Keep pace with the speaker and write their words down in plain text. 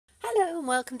Hello and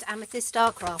welcome to Amethyst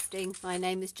Star Crafting. My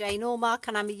name is Jane Allmark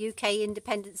and I'm a UK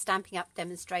independent Stampin' Up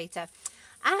demonstrator.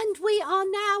 And we are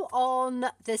now on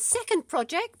the second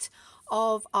project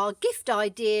of our gift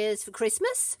ideas for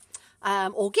Christmas,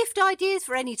 or gift ideas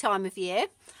for any time of year.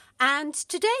 And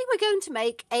today we're going to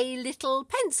make a little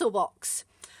pencil box.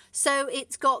 So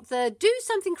it's got the do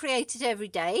something created every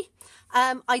day.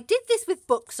 I did this with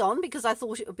books on because I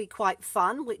thought it would be quite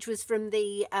fun, which was from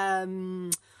the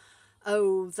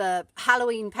the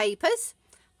Halloween papers,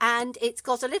 and it's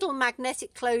got a little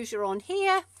magnetic closure on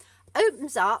here,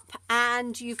 opens up,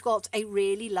 and you've got a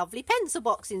really lovely pencil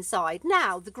box inside.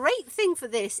 Now the great thing for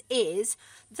this is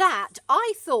that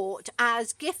I thought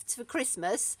as gifts for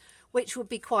Christmas, which would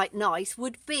be quite nice,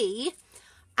 would be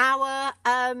our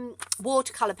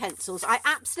watercolour pencils. I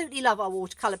absolutely love our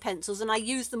watercolour pencils and I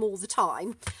use them all the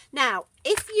time. Now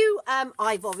if you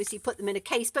I've obviously put them in a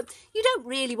case, but you don't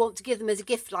really want to give them as a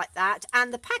gift like that,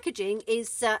 and the packaging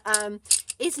is not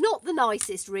the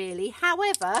nicest really.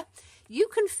 However, you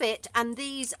can fit, and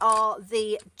these are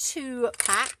the 2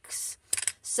 packs.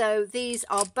 So these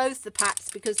are both the packs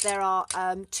because there are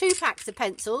 2 packs of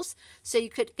pencils, so you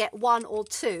could get 1 or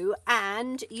 2,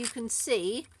 and you can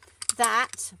see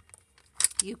that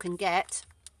you can get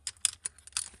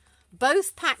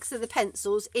both packs of the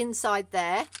pencils inside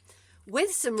there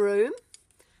with some room,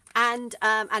 and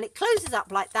it closes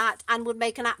up like that and would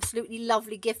make an absolutely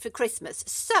lovely gift for Christmas.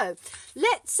 So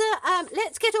let's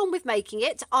get on with making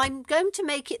it. I'm going to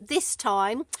make it this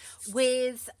time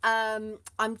with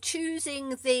I'm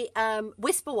choosing the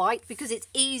Whisper White because it's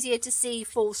easier to see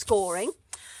for scoring.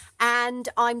 And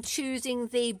I'm choosing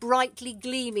the brightly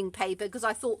gleaming paper because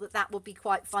I thought that that would be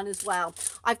quite fun as well.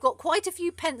 I've got quite a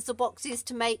few pencil boxes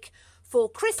to make for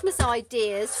Christmas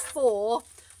ideas for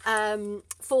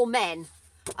men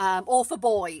or for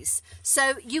boys.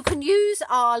 So you can use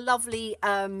our lovely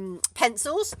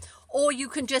pencils, or you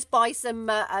can just buy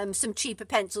some cheaper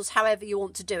pencils, however you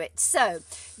want to do it. So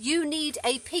you need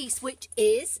a piece which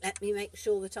is, let me make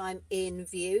sure that I'm in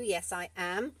view. Yes, I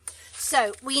am.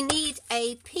 So we need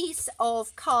a piece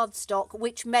of cardstock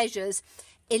which measures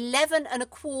 11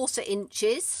 1/4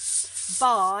 inches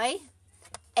by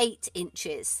 8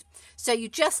 inches. So you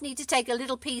just need to take a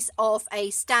little piece of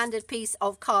a standard piece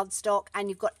of cardstock, and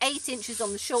you've got 8 inches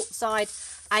on the short side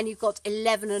and you've got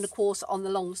 11 1/4 on the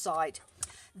long side.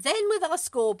 Then with our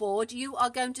scoreboard, you are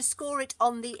going to score it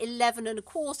on the 11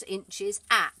 1/4 inches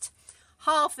at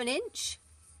 1/2 inch.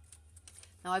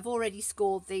 Now I've already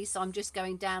scored these, so I'm just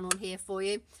going down on here for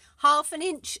you. 1/2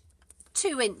 inch,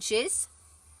 2 inches.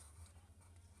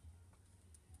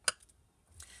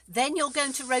 Then you're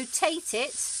going to rotate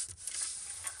it,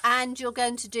 and you're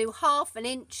going to do 1/2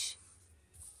 inch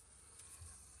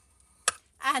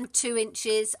and 2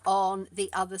 inches on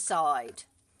the other side.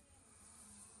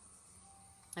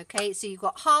 Okay, so you've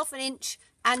got 1/2 inch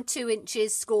and 2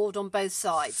 inches scored on both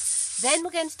sides. Then we're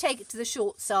going to take it to the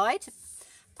short side,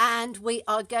 and we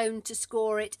are going to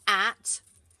score it at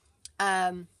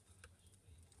 1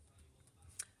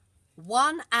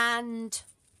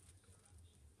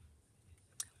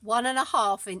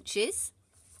 1/2 inches.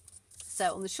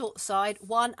 So on the short side,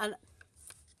 1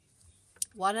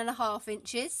 1/2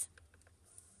 inches.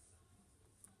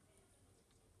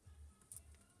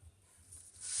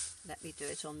 Let me do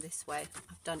it on this way.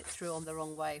 I've done it through on the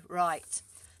wrong way. Right,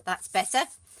 that's better.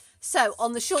 So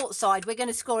on the short side, we're going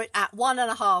to score it at 1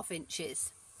 1/2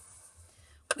 inches.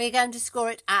 We're going to score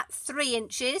it at 3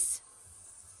 inches.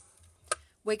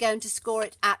 We're going to score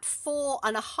it at 4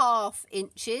 1/2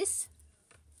 inches.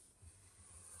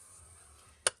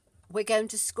 We're going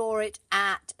to score it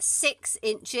at 6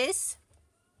 inches.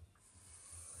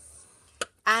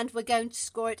 And we're going to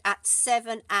score it at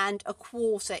 7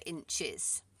 1/4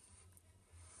 inches.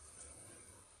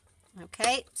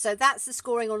 Okay, so that's the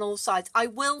scoring on all sides. I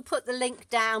will put the link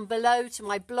down below to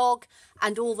my blog,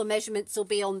 and all the measurements will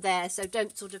be on there, so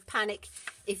don't sort of panic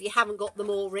if you haven't got them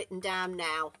all written down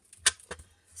now.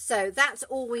 So that's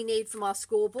all we need from our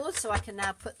scoreboard, so I can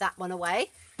now put that one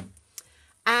away.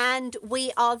 And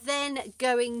we are then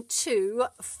going to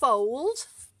fold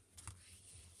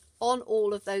on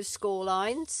all of those score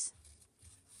lines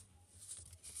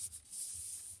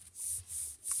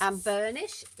and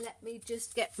burnish. Let me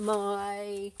just get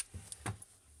my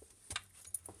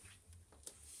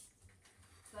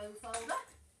foam folder,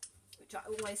 which I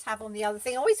always have on the other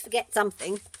thing. I always forget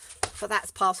something, but that's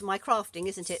part of my crafting,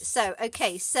 isn't it? So,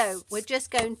 okay, so we're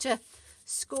just going to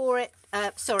score it,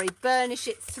 burnish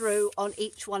it through on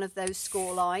each one of those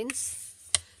score lines.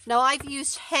 Now I've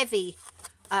used heavy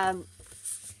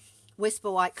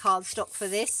Whisper White cardstock for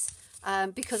this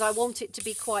because I want it to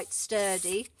be quite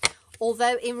sturdy.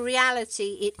 although in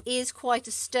reality it is quite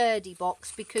a sturdy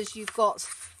box because you've got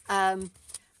an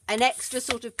extra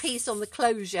sort of piece on the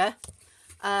closure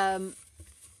and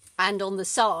on the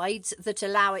sides that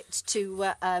allow it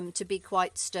to be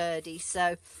quite sturdy.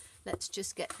 So let's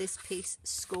just get this piece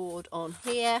scored on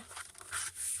here.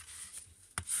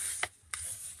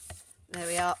 There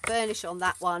we are, burnish on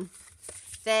that one.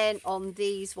 Then on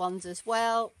these ones as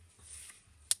well.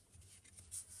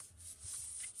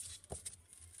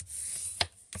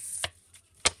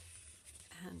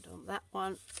 And on that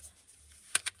one.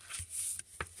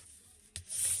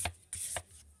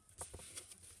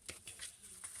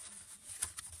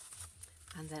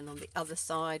 And then on the other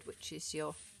side, which is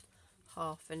your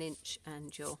 1/2 inch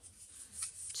and your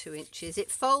 2 inches.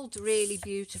 It folds really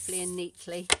beautifully and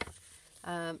neatly.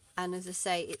 And as I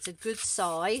say, it's a good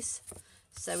size,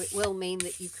 so it will mean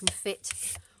that you can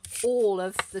fit all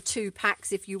of the 2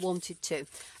 packs if you wanted to.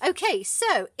 Okay,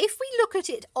 so if we look at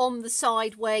it on the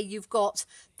side where you've got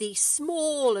the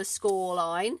smaller score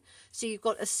line, so you've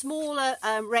got a smaller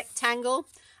rectangle,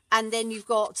 and then you've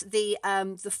got the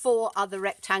 4 other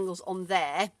rectangles on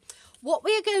there. What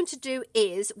we are going to do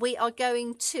is we are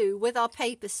going to, with our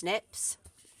paper snips,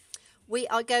 we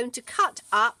are going to cut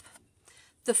up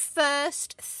the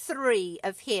first 3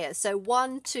 of here. So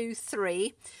 1, 2,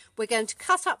 3. We're going to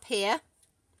cut up here.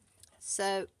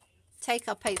 So take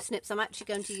our paper snips. I'm actually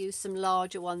going to use some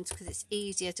larger ones because it's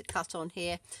easier to cut on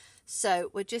here. So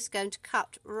we're just going to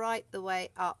cut right the way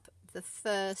up the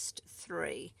first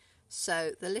 3.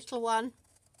 So the little one,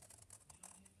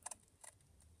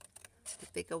 the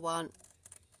bigger one,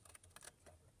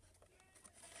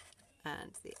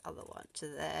 and the other one to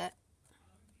there.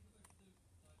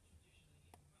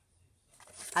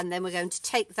 And then we're going to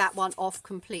take that one off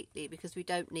completely because we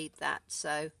don't need that.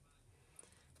 So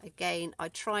again, I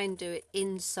try and do it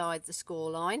inside the score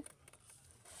line.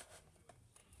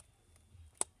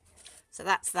 So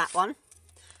that's that one.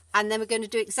 And then we're going to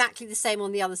do exactly the same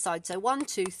on the other side. So 1,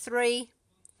 2, 3,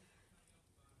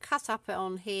 cut up it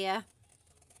on here.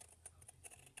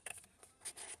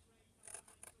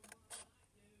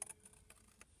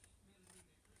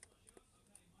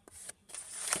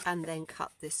 And then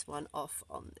cut this one off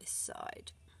on this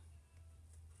side.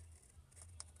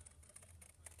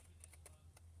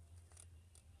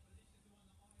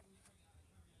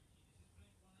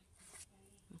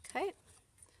 Okay,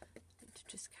 need to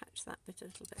just catch that bit a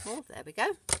little bit more. There we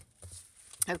go.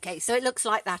 Okay, so it looks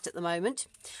like that at the moment.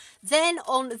 Then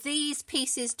on these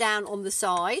pieces down on the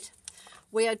side,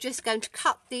 we are just going to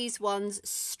cut these ones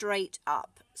straight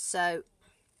up. So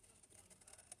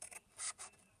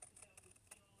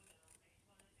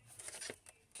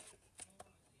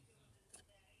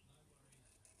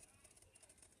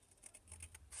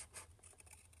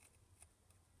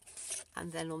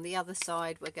and then on the other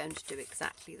side, we're going to do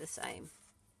exactly the same.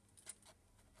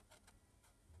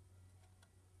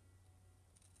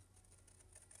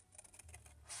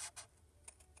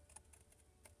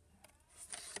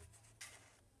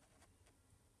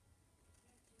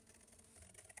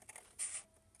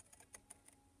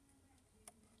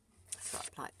 So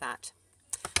up like that.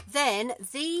 Then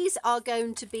these are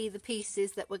going to be the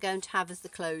pieces that we're going to have as the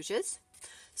closures.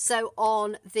 So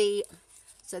on the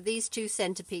these 2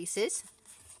 centerpieces,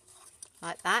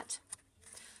 like that.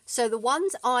 So the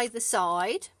ones either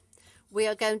side, we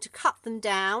are going to cut them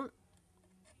down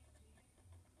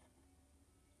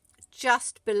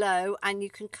just below, and you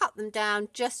can cut them down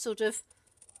just sort of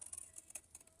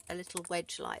a little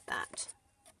wedge like that.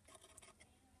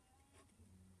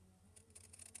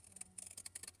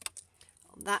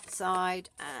 On that side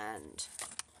and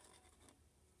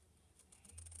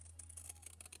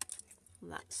on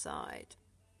that side.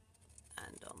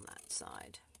 And on that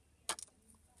side.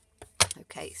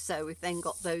 Okay, so we've then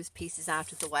got those pieces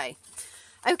out of the way.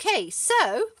 Okay,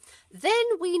 so then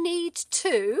we need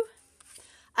to,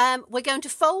 we're going to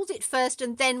fold it first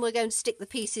and then we're going to stick the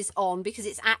pieces on because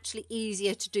it's actually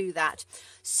easier to do that.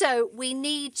 So we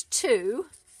need to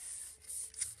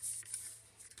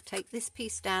take this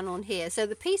piece down on here. So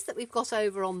the piece that we've got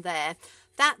over on there,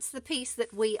 that's the piece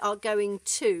that we are going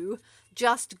to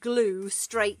just glue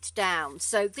straight down.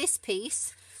 So this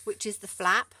piece, which is the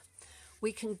flap,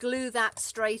 we can glue that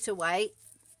straight away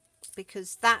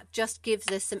because that just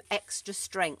gives us some extra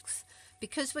strength.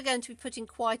 Because we're going to be putting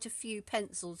quite a few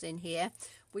pencils in here,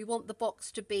 we want the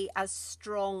box to be as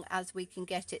strong as we can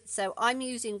get it. So I'm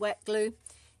using wet glue.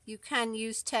 You can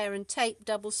use tear and tape,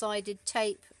 double-sided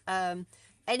tape,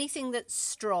 anything that's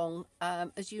strong.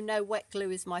 As you know, wet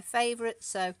glue is my favourite,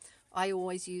 so I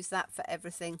always use that for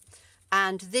everything.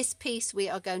 And this piece we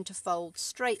are going to fold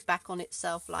straight back on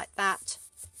itself like that.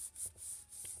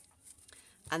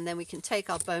 and then we can take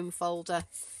our bone folder.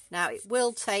 Now it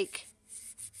will take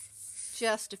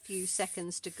just a few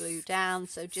seconds to glue down,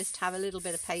 so just have a little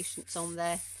bit of patience on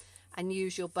there and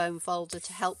use your bone folder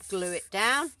to help glue it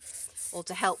down or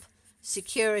to help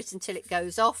secure it until it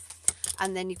goes off,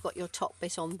 and then you've got your top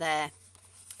bit on there.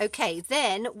 Okay,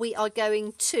 then we are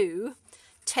going to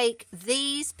take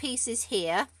these pieces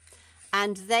here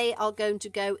and they are going to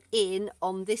go in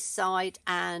on this side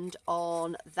and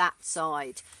on that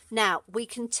side. Now we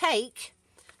can take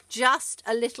just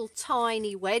a little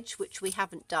tiny wedge, which we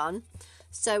haven't done.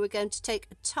 So we're going to take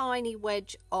a tiny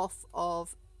wedge off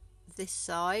of this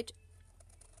side,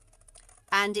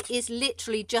 and it is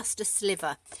literally just a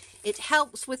sliver. It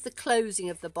helps with the closing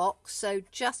of the box, so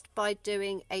just by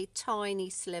doing a tiny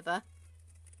sliver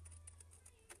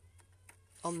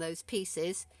on those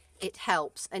pieces, it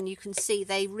helps. And you can see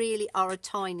they really are a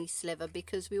tiny sliver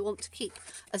because we want to keep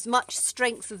as much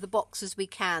strength of the box as we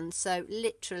can. So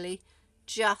literally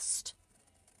just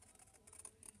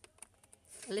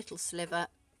a little sliver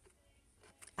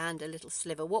and a little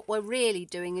sliver. What we're really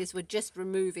doing is we're just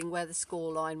removing where the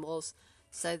score line was,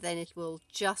 so then it will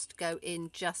just go in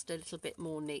just a little bit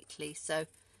more neatly. So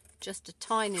just a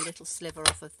tiny little sliver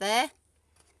off of there,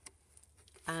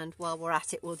 and while we're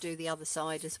at it we'll do the other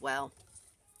side as well.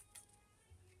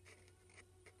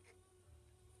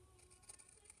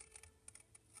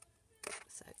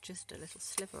 So just a little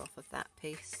sliver off of that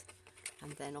piece,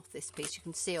 and then off this piece. You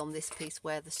can see on this piece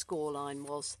where the score line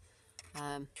was,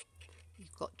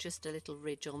 you've got just a little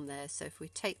ridge on there, so if we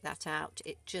take that out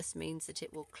it just means that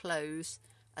it will close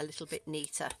a little bit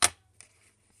neater.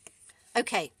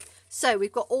 Okay, so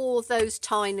we've got all of those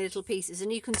tiny little pieces,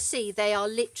 and you can see they are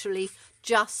literally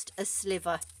just a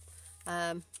sliver,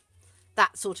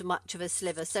 that sort of much of a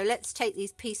sliver. So let's take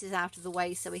these pieces out of the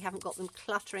way so we haven't got them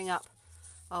cluttering up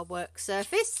our work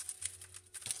surface.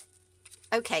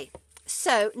 Okay,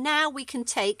 so now we can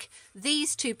take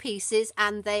these two pieces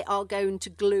and they are going to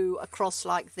glue across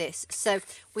like this. So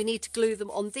we need to glue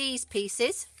them on these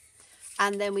pieces,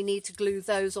 and then we need to glue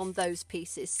those on those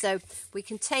pieces. So we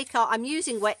can take our, I'm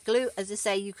using wet glue, as I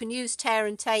say, you can use tear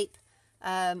and tape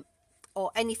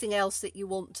or anything else that you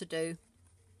want to do.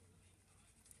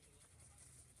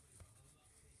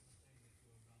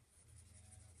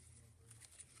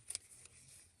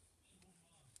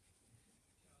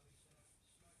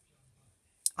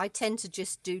 I tend to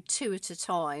just do 2 at a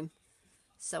time,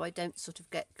 so I don't sort of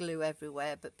get glue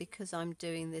everywhere, but because I'm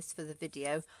doing this for the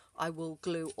video, I will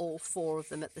glue all 4 of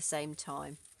them at the same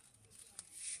time.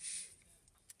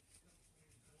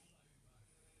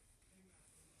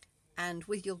 And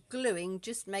with your gluing,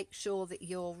 just make sure that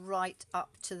you're right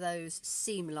up to those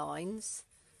seam lines.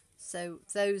 So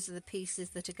those are the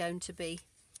pieces that are going to be,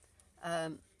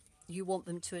 you want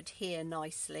them to adhere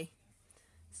nicely.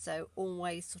 So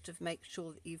always sort of make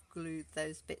sure that you've glued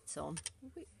those bits on.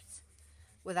 Whoops.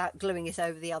 Without gluing it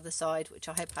over the other side, which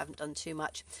I hope I haven't done too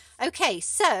much. Okay,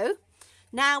 so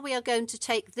now we are going to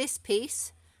take this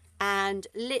piece and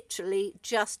literally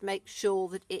just make sure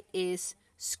that it is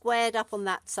squared up on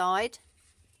that side,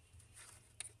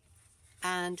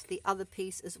 and the other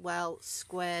piece as well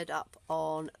squared up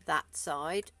on that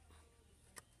side.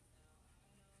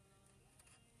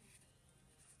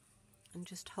 And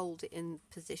just hold it in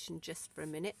position just for a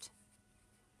minute.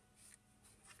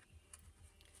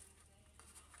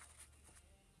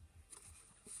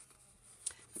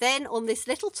 Then on this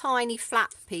little tiny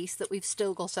flap piece that we've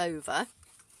still got over,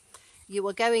 you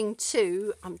are going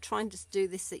to, I'm trying to do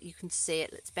this so that you can see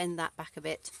it, let's bend that back a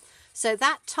bit. So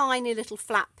that tiny little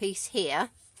flap piece here,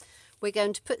 we're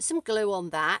going to put some glue on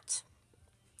that,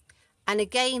 and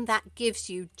again that gives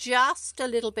you just a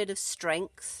little bit of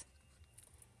strength.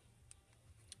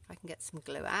 I can get some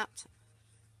glue out.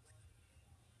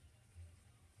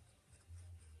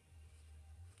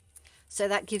 So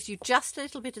that gives you just a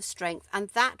little bit of strength, and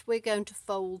that we're going to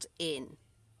fold in.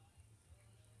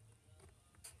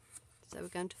 So we're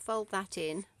going to fold that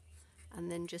in and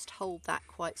then just hold that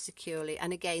quite securely,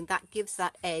 and again that gives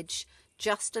that edge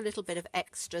just a little bit of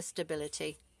extra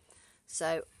stability.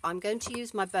 So I'm going to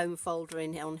use my bone folder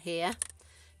in on here,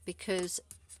 because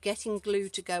getting glue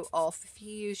to go off, if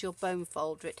you use your bone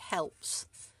folder, it helps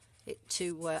it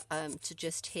to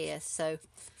just here. So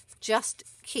just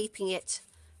keeping it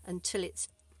until it's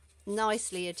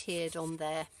nicely adhered on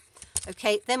there.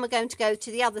 Okay, then we're going to go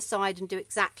to the other side and do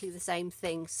exactly the same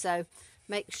thing. So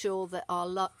make sure that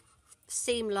our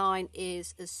seam line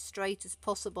is as straight as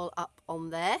possible up on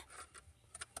there,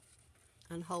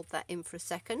 and hold that in for a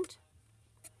second.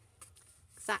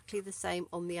 Exactly the same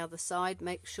on the other side.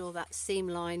 Make sure that seam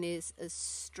line is as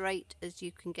straight as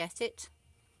you can get it.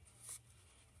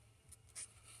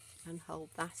 and hold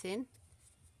that in.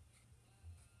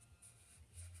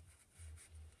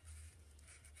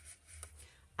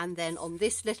 And then on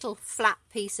this little flat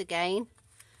piece again,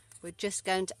 we're just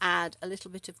going to add a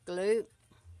little bit of glue.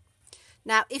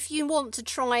 Now, if you want to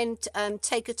try and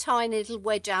take a tiny little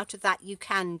wedge out of that, you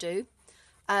can do.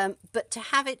 But to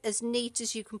have it as neat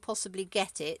as you can possibly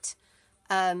get it,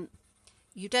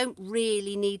 you don't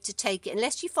really need to take it,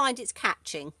 unless you find it's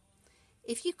catching.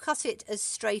 If you cut it as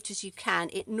straight as you can,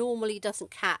 it normally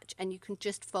doesn't catch, and you can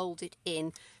just fold it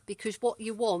in, because what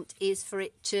you want is for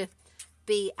it to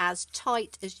be as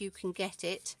tight as you can get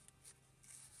it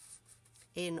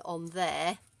in on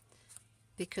there,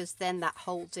 because then that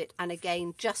holds it. And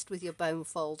again, just with your bone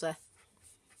folder,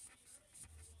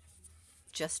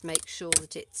 just make sure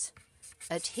that it's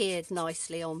adhered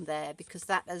nicely on there, because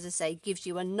that, as I say, gives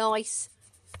you a nice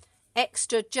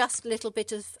extra just little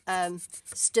bit of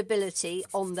stability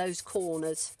on those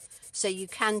corners, so you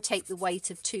can take the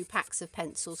weight of 2 packs of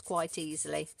pencils quite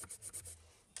easily.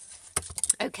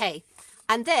 Okay,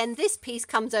 and then this piece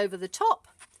comes over the top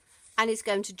and is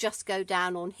going to just go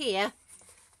down on here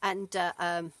and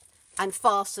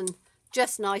fasten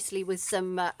just nicely with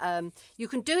some, you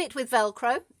can do it with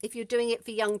Velcro. If you're doing it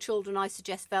for young children, I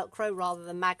suggest Velcro rather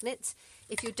than magnets.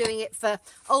 If you're doing it for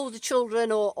older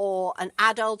children or an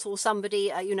adult or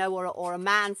somebody, you know, or a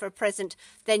man for a present,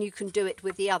 then you can do it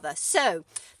with the other. So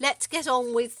let's get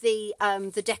on with the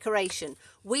decoration.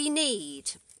 We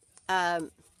need,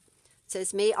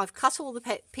 says me, I've cut all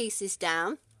the pieces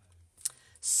down.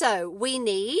 So we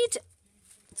need,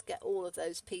 let's get all of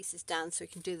those pieces down so we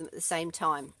can do them at the same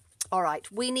time. All right,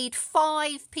 we need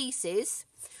 5 pieces,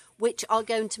 which are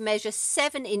going to measure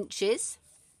 7 inches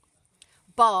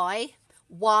by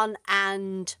 1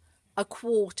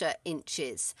 1/4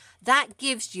 inches. That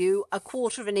gives you a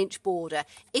 1/4 inch border.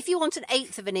 If you want an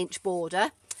 1/8 inch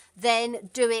border, then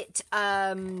do it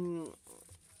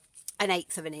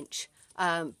 1/8 inch.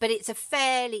 But it's a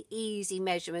fairly easy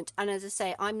measurement. And as I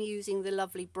say, I'm using the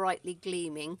lovely brightly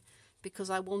gleaming because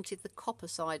I wanted the copper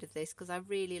side of this, because I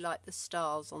really like the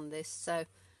stars on this. So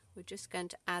we're just going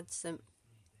to add some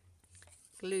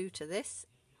glue to this.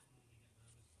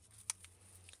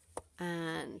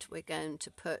 And we're going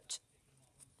to put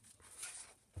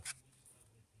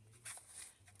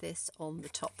this on the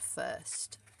top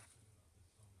first.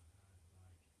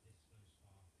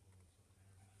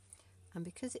 And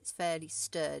because it's fairly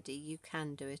sturdy, you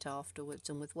can do it afterwards,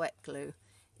 and with wet glue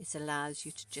it allows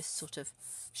you to just sort of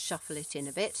shuffle it in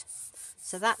a bit.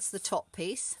 So that's the top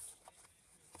piece.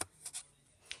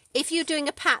 If you're doing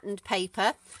a patterned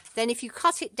paper, then if you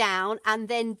cut it down and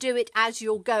then do it as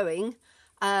you're going,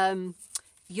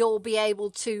 you'll be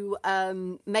able to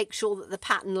make sure that the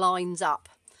pattern lines up.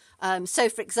 So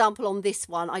for example, on this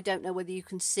one, I don't know whether you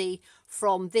can see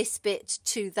from this bit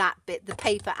to that bit, the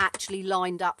paper actually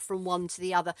lined up from one to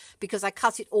the other because I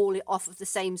cut it all off of the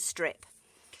same strip.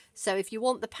 So if you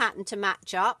want the pattern to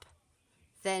match up,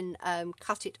 then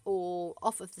cut it all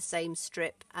off of the same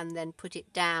strip and then put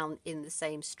it down in the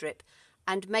same strip,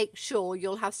 and make sure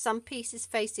you'll have some pieces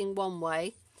facing one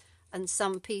way and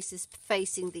some pieces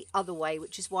facing the other way,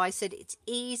 which is why I said it's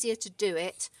easier to do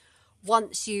it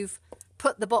once you've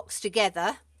put the box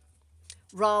together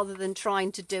rather than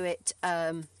trying to do it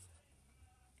when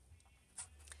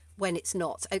it's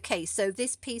not. Okay, so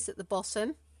this piece at the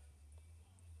bottom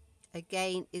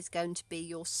again is going to be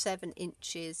your 7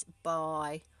 inches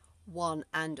by 1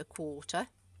 1/4.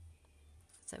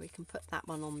 So we can put that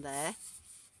one on there.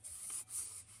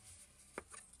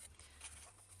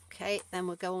 Okay, then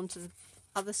we'll go on to the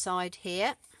other side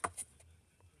here.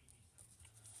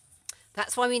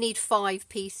 That's why we need 5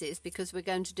 pieces, because we're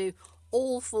going to do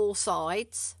all 4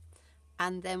 sides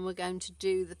and then we're going to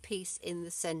do the piece in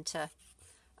the centre.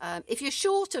 If you're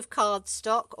short of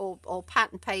cardstock or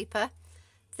pattern paper,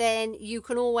 then you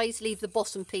can always leave the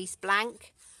bottom piece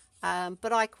blank,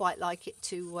 but I quite like it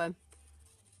to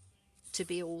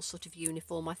be all sort of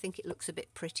uniform. I think it looks a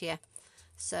bit prettier.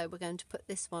 So we're going to put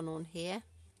this one on here.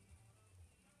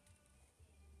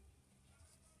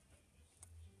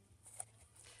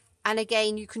 And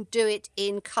again, you can do it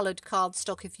in coloured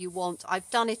cardstock if you want.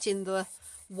 I've done it in the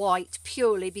white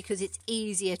purely because it's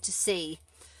easier to see.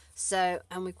 So,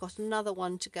 and we've got another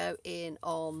one to go in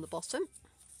on the bottom,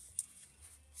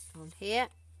 on here.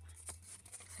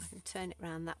 I can turn it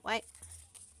around that way.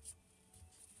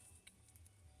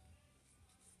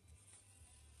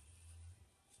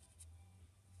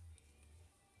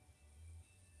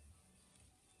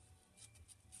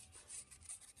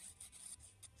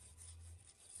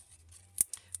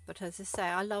 But as I say,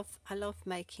 I love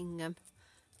making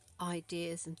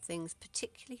ideas and things,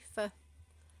 particularly for,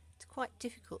 it's quite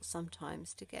difficult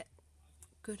sometimes to get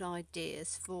good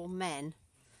ideas for men.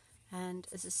 And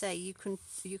as I say, you can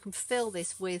fill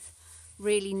this with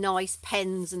really nice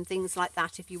pens and things like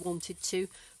that if you wanted to.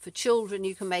 For children,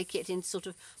 you can make it in sort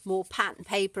of more pattern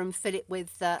paper and fill it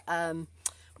with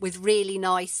really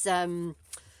nice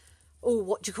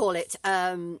what do you call it,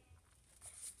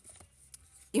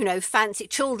 you know, fancy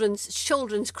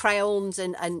children's crayons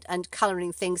and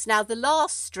colouring things. Now the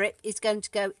last strip is going to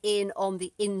go in on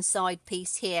the inside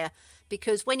piece here,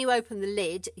 because when you open the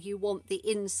lid you want the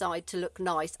inside to look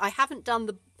nice. I haven't done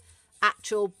the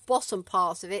actual bottom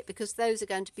part of it because those are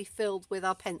going to be filled with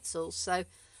our pencils, so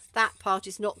that part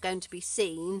is not going to be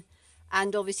seen.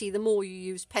 And obviously the more you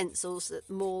use pencils, the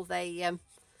more they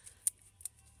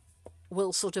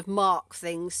will sort of mark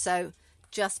things, so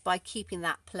just by keeping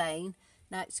that plain.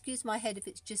 Now excuse my head if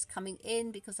it's just coming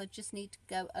in, because I just need to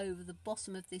go over the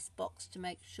bottom of this box to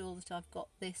make sure that I've got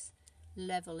this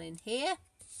level in here.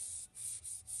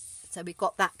 So we've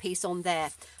got that piece on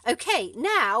there. Okay,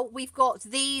 now we've got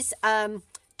these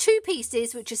two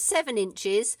pieces which are 7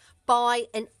 inches by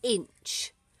an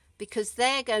inch, because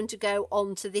they're going to go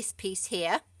onto this piece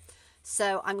here.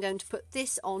 So I'm going to put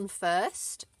this on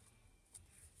first.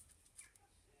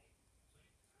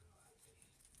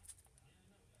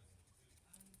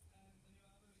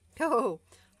 Oh,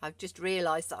 I've just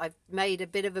realised that I've made a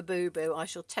bit of a boo-boo. I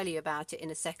shall tell you about it in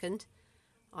a second.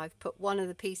 I've put one of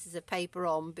the pieces of paper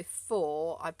on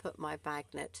before I put my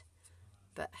magnet,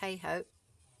 but hey-ho.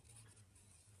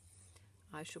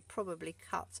 I shall probably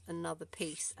cut another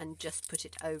piece and just put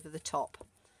it over the top.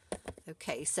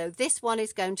 Okay, so this one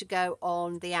is going to go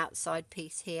on the outside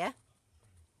piece here.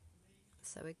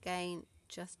 So again,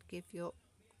 just give your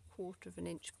 1/4 of an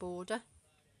inch border.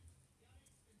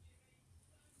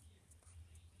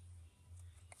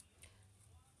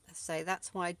 So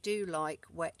that's why I do like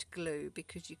wet glue,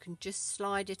 because you can just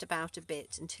slide it about a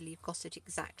bit until you've got it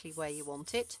exactly where you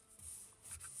want it.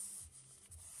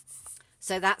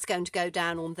 So that's going to go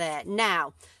down on there.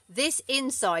 Now this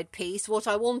inside piece, what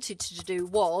I wanted to do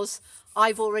was,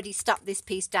 I've already stuck this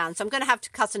piece down, so I'm going to have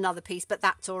to cut another piece, but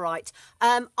that's all right.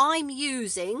 I'm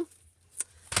using,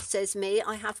 says me,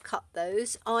 I have cut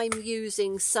those, I'm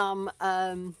using some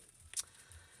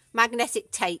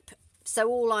magnetic tape. So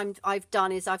all I've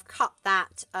done is I've cut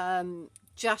that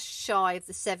just shy of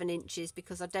the 7 inches,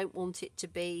 because I don't want it to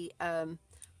be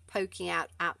poking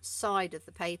out outside of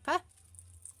the paper.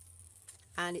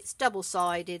 And it's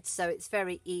double-sided, so it's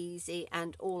very easy,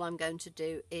 and all I'm going to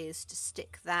do is to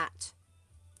stick that,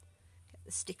 get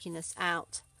the stickiness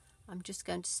out. I'm just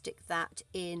going to stick that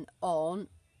in on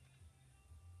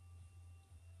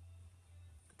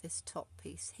this top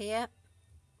piece here.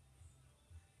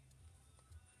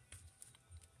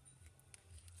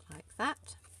 Like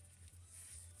that,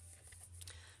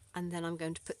 and then I'm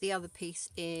going to put the other piece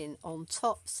in on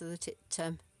top so that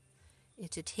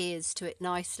it adheres to it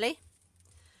nicely.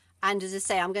 And as I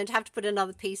say, I'm going to have to put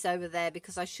another piece over there,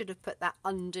 because I should have put that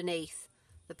underneath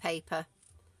the paper.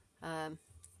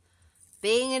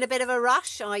 Being in a bit of a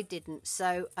rush, I didn't.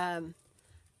 So as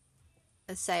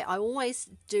I say, I always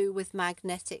do with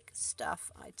magnetic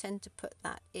stuff, I tend to put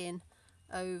that in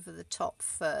over the top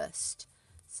first,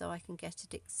 so I can get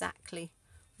it exactly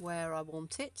where I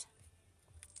want it,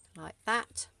 like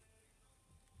that.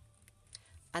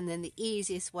 And then the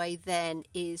easiest way then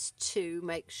is to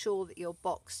make sure that your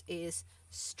box is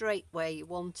straight where you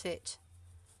want it,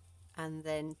 and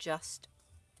then just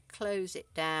close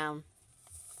it down,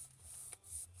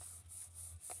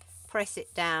 press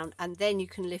it down, and then you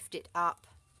can lift it up,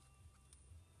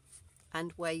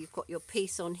 and where you've got your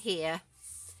piece on here,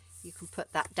 you can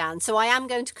put that down. So I am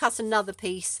going to cut another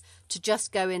piece to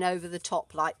just go in over the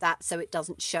top like that, so it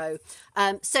doesn't show.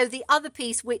 So the other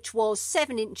piece, which was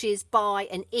 7 inches by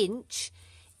an inch,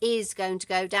 is going to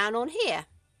go down on here.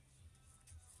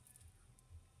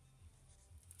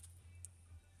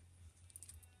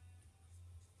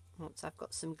 Once I've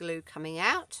got some glue coming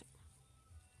out.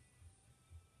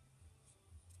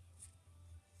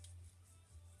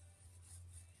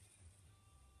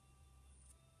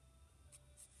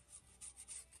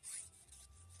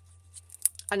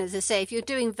 And as I say, if you're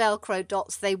doing Velcro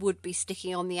dots, they would be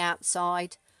sticking on the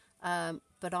outside.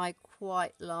 But I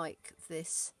quite like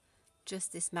this,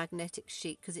 just this magnetic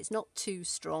sheet, because it's not too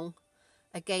strong.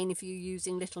 Again, if you're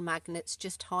using little magnets,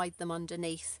 just hide them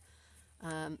underneath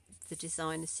the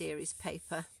designer series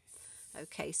paper.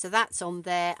 Okay, so that's on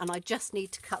there, and I just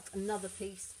need to cut another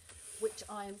piece, which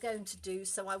I am going to do.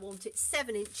 So I want it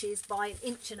 7 inches by 1.5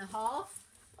 inches.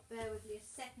 Bear with me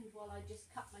a second while I just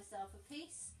cut myself a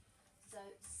piece. So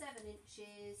 7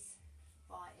 inches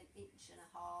by 1.5 inches.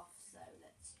 So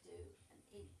let's do do an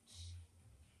inch.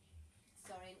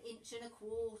 Sorry, 1.25 inches.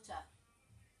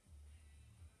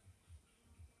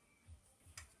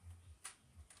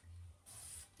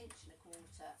 Inch and a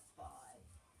quarter by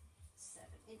 7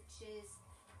 inches.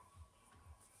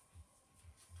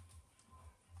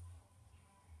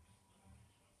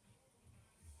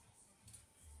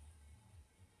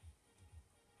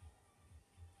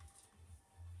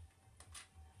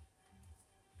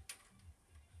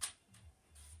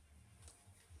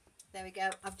 There we go.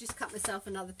 I've just cut myself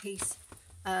another piece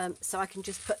so I can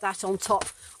just put that on top.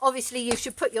 Obviously you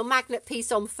should put your magnet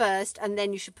piece on first and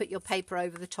then you should put your paper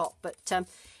over the top, but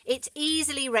it's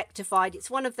easily rectified. It's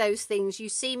one of those things you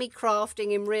see me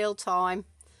crafting in real time,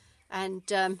 and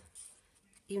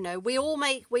you know, we all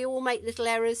make little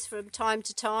errors from time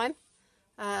to time,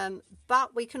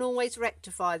 but we can always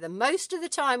rectify them. Most of the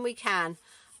time we can,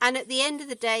 and at the end of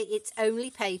the day it's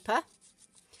only paper.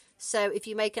 So if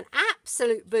you make an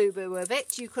absolute boo-boo of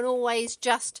it, you can always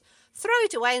just throw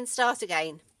it away and start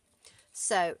again.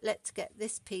 So let's get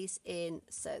this piece in.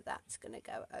 So that's going to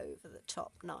go over the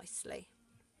top nicely.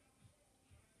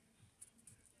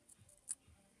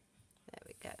 There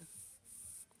we go. I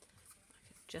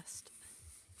can just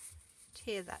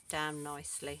tear that down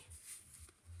nicely.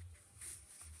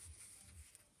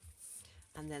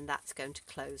 And then that's going to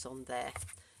close on there.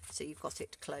 So you've got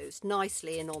it closed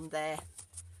nicely in on there.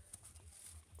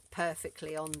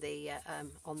 Perfectly on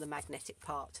the magnetic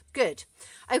part. Good.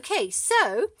 Okay,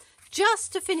 so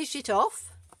just to finish it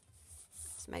off,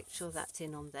 let's make sure that's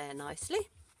in on there nicely.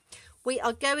 We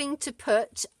are going to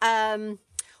put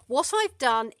what I've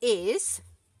done is,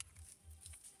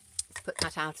 to put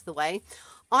that out of the way,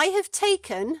 I have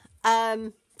taken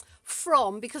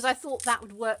from, because I thought that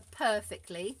would work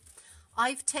perfectly,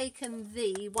 I've taken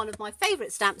one of my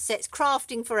favourite stamp sets,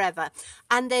 Crafting Forever,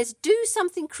 and there's Do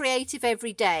Something Creative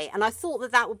Every Day, and I thought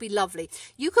that that would be lovely.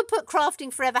 You could put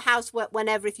Crafting Forever Housework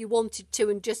whenever if you wanted to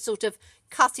and just sort of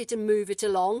cut it and move it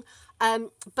along,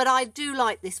 but I do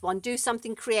like this one, Do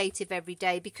Something Creative Every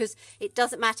Day, because it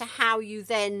doesn't matter how you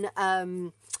then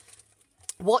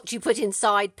what you put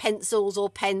inside, pencils or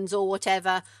pens or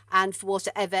whatever, and for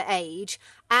whatever age.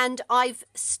 And I've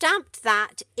stamped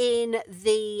that in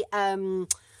the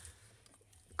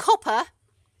copper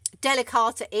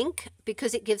Delicata ink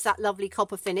because it gives that lovely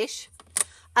copper finish.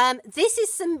 This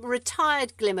is some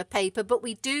retired glimmer paper, but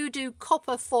we do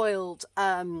copper foiled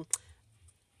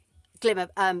glimmer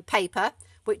paper,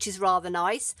 which is rather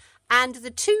nice. And the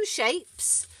two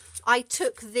shapes, I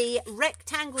took the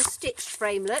rectangle stitched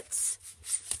framelets,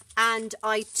 and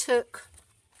I took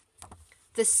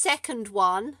the second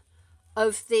one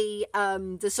of the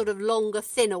sort of longer,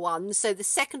 thinner ones. So the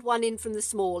second one in from the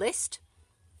smallest,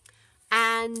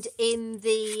 and in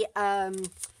the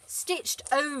stitched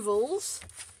ovals,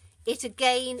 it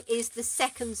again is the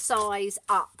second size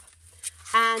up.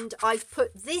 And I've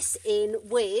put this in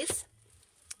with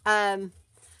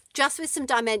just with some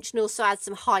dimensional, so add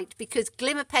some height, because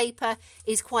glimmer paper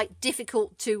is quite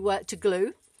difficult to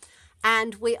glue.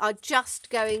 And we are just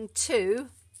going to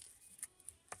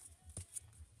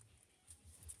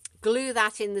glue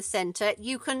that in the centre.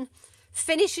 You can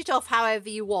finish it off however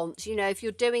you want. You know, if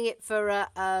you're doing it for a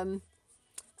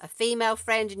female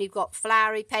friend and you've got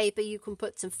flowery paper, you can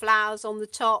put some flowers on the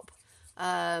top.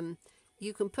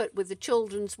 You can put, with the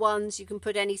children's ones, you can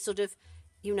put any sort of,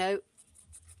 you know,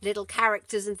 little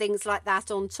characters and things like that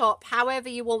on top, however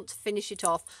you want to finish it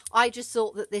off. I just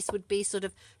thought that this would be sort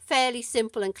of fairly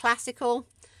simple and classical,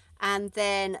 and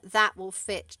then that will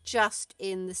fit just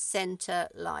in the center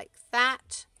like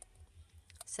that.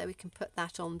 So we can put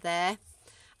that on there.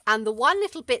 And the one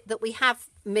little bit that we have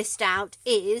missed out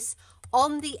is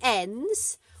on the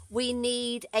ends we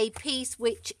need a piece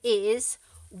which is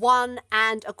 1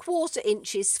 1/4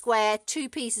 inches square, 2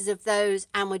 pieces of those,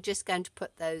 and we're just going to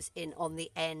put those in on the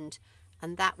end,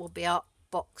 and that will be our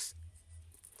box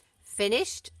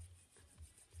finished.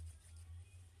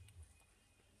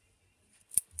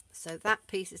 So that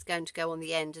piece is going to go on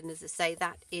the end, and as I say,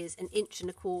 that is 1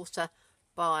 1/4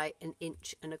 by 1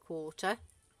 1/4 inches.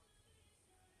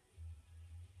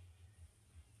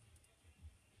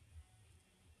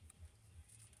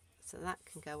 So that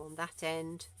can go on that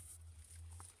end,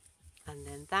 and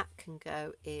then that can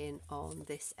go in on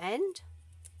this end.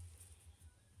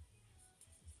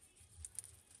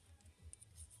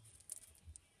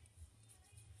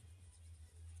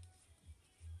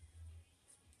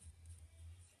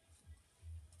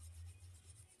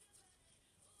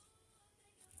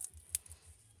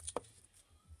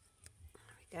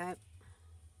 There we go.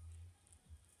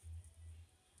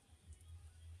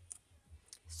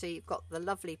 So you've got the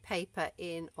lovely paper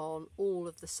in on all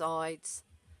of the sides,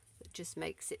 just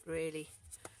makes it really,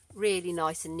 really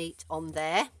nice and neat on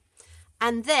there.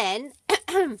 And then,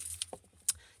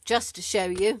 just to show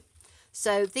you,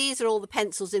 so these are all the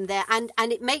pencils in there, and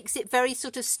it makes it very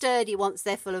sort of sturdy once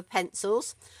they're full of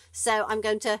pencils. So I'm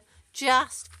going to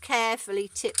just carefully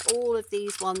tip all of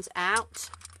these ones out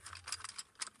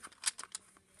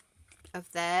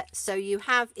of there. So you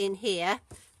have in here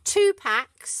 2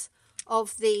 packs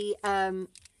of the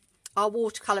our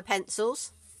watercolour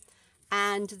pencils,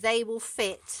 and they will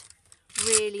fit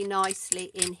really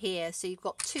nicely in here. So you've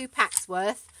got 2 packs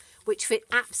worth, which fit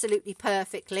absolutely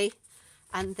perfectly.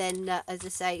 And then, as I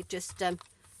say, just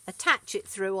attach it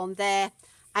through on there,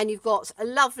 and you've got a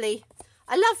lovely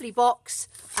box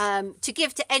to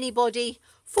give to anybody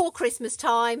for Christmas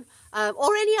time,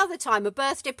 or any other time, a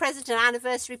birthday present, an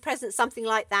anniversary present, something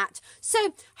like that.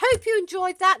 So hope you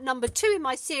enjoyed that, number 2 in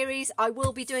my series. I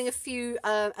will be doing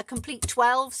a complete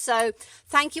 12. So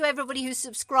thank you everybody who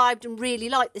subscribed and really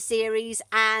liked the series.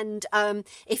 And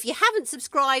if you haven't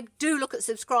subscribed, do look at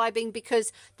subscribing,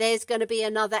 because there's going to be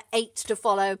another 8 to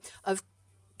follow of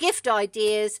gift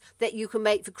ideas that you can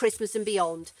make for Christmas and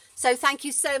beyond. So thank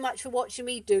you so much for watching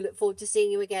me. Do look forward to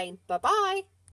seeing you again. Bye bye.